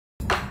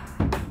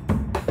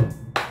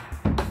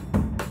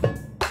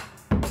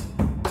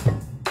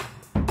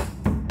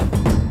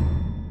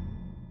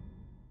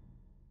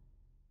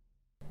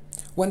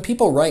When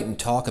people write and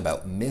talk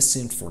about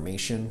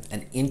misinformation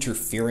and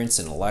interference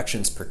in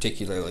elections,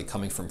 particularly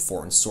coming from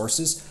foreign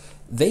sources,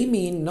 they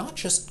mean not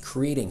just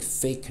creating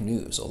fake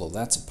news, although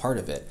that's a part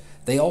of it.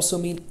 They also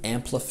mean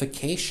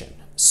amplification,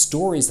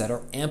 stories that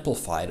are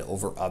amplified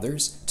over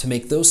others to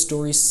make those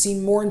stories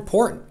seem more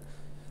important.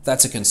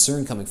 That's a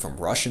concern coming from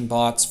Russian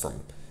bots,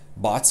 from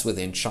bots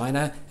within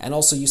China, and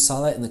also you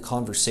saw that in the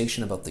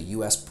conversation about the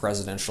US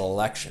presidential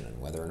election and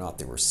whether or not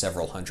there were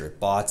several hundred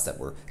bots that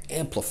were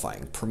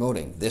amplifying,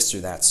 promoting this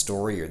or that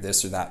story or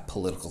this or that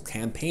political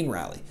campaign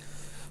rally.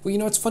 Well, you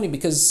know, it's funny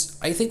because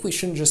I think we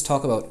shouldn't just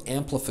talk about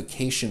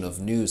amplification of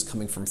news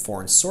coming from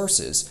foreign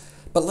sources,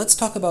 but let's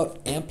talk about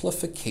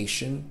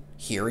amplification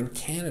here in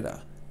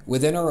Canada,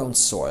 within our own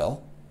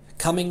soil,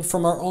 coming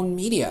from our own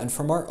media and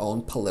from our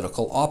own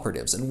political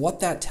operatives, and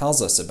what that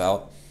tells us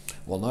about,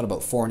 well, not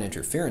about foreign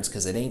interference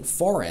because it ain't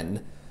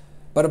foreign,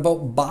 but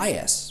about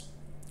bias.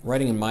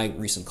 Writing in my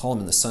recent column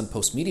in the Sun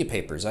Post media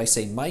papers, I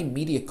say my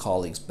media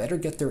colleagues better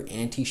get their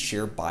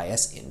anti-share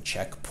bias in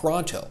check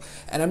pronto.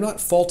 And I'm not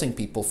faulting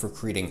people for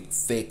creating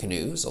fake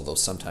news, although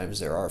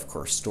sometimes there are, of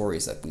course,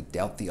 stories that we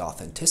doubt the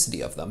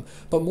authenticity of them,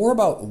 but more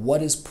about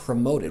what is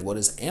promoted, what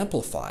is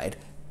amplified,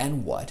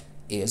 and what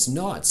is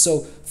not. So,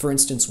 for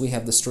instance, we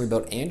have the story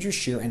about Andrew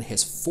Scheer and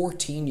his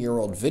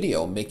 14-year-old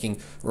video making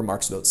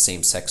remarks about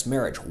same-sex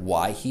marriage,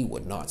 why he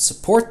would not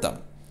support them.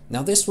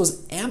 Now, this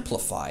was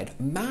amplified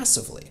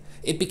massively.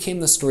 It became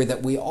the story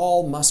that we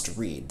all must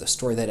read, the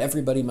story that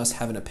everybody must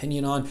have an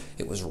opinion on.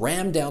 It was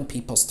rammed down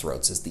people's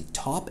throats as the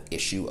top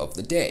issue of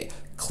the day.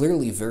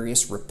 Clearly,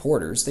 various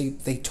reporters,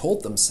 they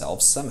told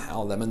themselves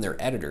somehow, them and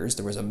their editors,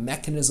 there was a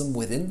mechanism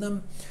within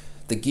them.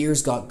 The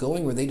gears got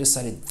going where they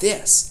decided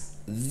this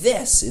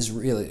is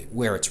really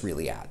where it's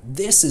really at.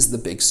 This is the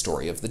big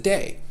story of the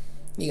day.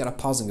 You gotta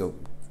pause and go,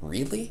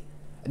 really?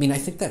 I mean, I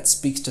think that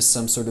speaks to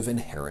some sort of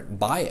inherent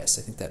bias.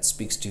 I think that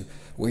speaks to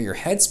where your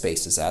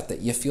headspace is at,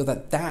 that you feel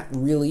that that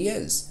really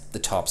is the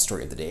top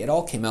story of the day. It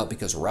all came out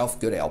because Ralph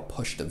Goodale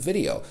pushed a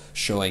video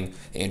showing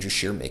Andrew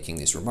Scheer making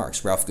these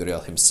remarks. Ralph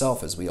Goodale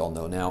himself, as we all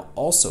know now,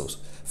 also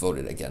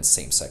voted against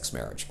same-sex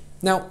marriage.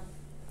 Now,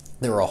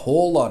 there are a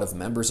whole lot of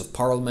members of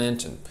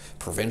parliament and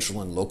provincial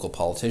and local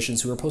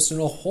politicians who are posting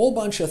a whole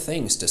bunch of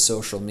things to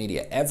social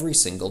media every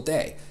single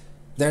day.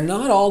 They're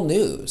not all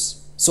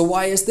news. So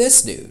why is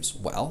this news?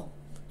 Well,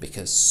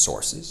 because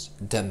sources,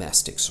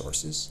 domestic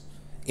sources,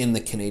 in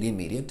the Canadian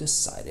media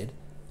decided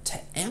to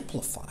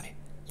amplify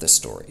the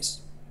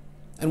stories.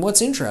 And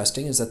what's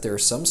interesting is that there are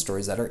some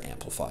stories that are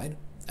amplified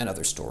and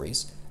other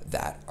stories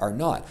that are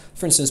not.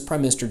 For instance,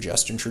 Prime Minister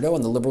Justin Trudeau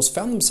and the Liberals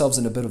found themselves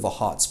in a bit of a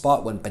hot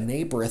spot when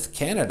B'nai B'rith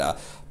Canada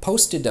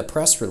posted a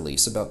press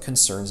release about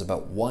concerns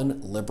about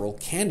one Liberal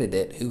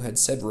candidate who had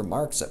said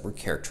remarks that were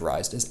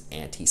characterized as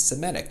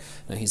anti-Semitic.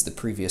 Now, he's the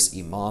previous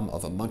imam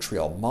of a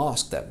Montreal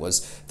mosque that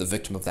was the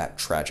victim of that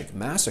tragic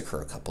massacre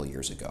a couple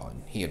years ago,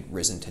 and he had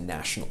risen to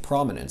national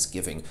prominence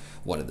giving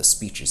one of the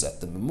speeches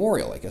at the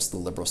memorial. I guess the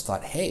Liberals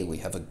thought, hey, we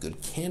have a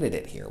good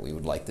candidate here. We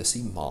would like this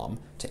imam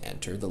to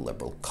enter the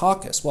Liberal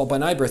caucus. Well,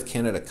 B'nai B'rith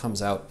Canada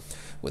comes out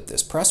with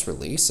this press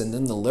release, and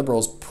then the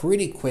Liberals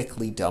pretty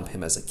quickly dump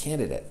him as a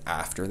candidate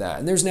after that.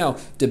 And there's now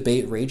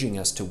debate raging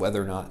as to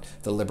whether or not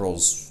the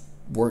Liberals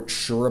weren't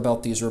sure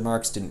about these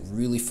remarks, didn't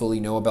really fully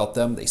know about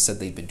them. They said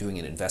they'd been doing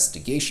an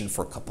investigation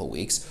for a couple of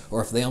weeks,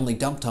 or if they only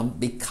dumped him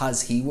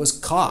because he was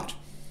caught.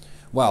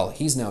 Well,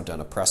 he's now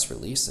done a press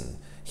release, and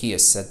he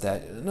has said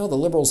that, no, the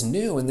Liberals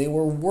knew and they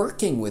were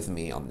working with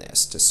me on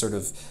this to sort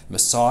of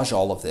massage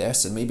all of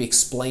this and maybe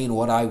explain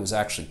what I was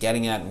actually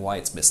getting at and why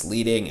it's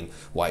misleading and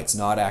why it's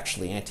not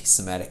actually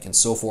anti-Semitic and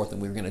so forth,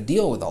 and we were going to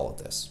deal with all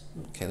of this.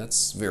 Okay,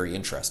 that's very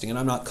interesting, and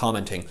I'm not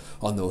commenting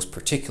on those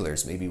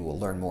particulars. Maybe we'll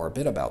learn more a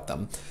bit about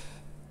them.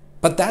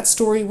 But that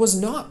story was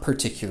not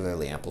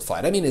particularly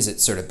amplified. I mean, is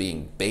it sort of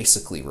being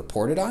basically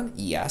reported on?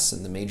 Yes,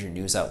 and the major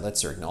news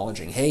outlets are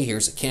acknowledging, hey,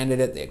 here's a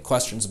candidate, they had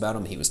questions about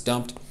him, he was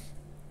dumped.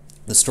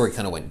 The story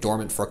kind of went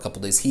dormant for a couple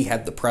of days. He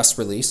had the press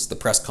release, the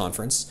press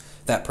conference.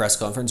 That press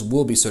conference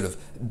will be sort of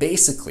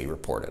basically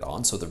reported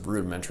on, so the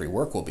rudimentary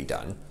work will be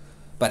done.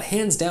 But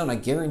hands down, I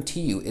guarantee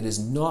you, it is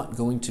not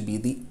going to be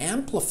the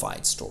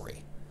amplified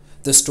story.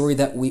 The story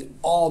that we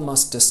all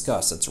must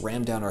discuss. It's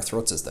rammed down our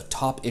throats as the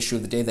top issue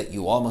of the day that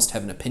you all must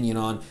have an opinion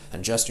on,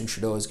 and Justin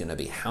Trudeau is going to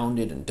be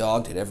hounded and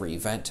dogged at every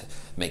event to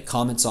make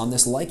comments on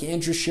this, like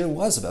Andrew Scheer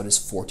was about his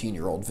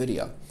 14-year-old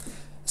video.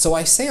 So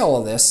I say all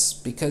of this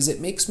because it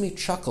makes me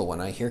chuckle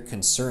when I hear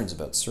concerns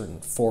about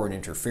certain foreign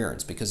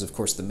interference, because of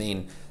course the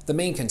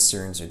main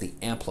concerns are the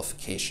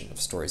amplification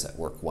of stories that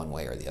work one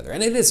way or the other.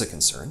 And it is a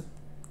concern.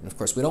 And of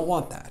course we don't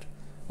want that.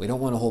 We don't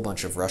want a whole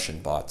bunch of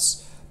Russian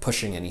bots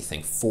pushing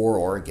anything for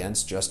or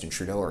against Justin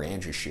Trudeau or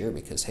Andrew Scheer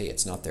because, hey,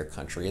 it's not their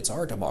country, it's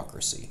our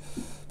democracy.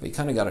 But you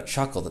kind of got to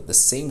chuckle that the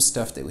same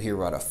stuff that we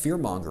hear about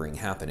fear-mongering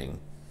happening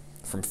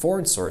from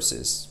foreign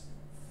sources,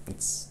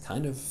 it's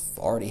kind of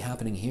already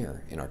happening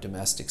here in our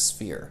domestic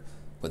sphere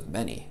with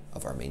many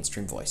of our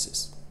mainstream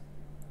voices.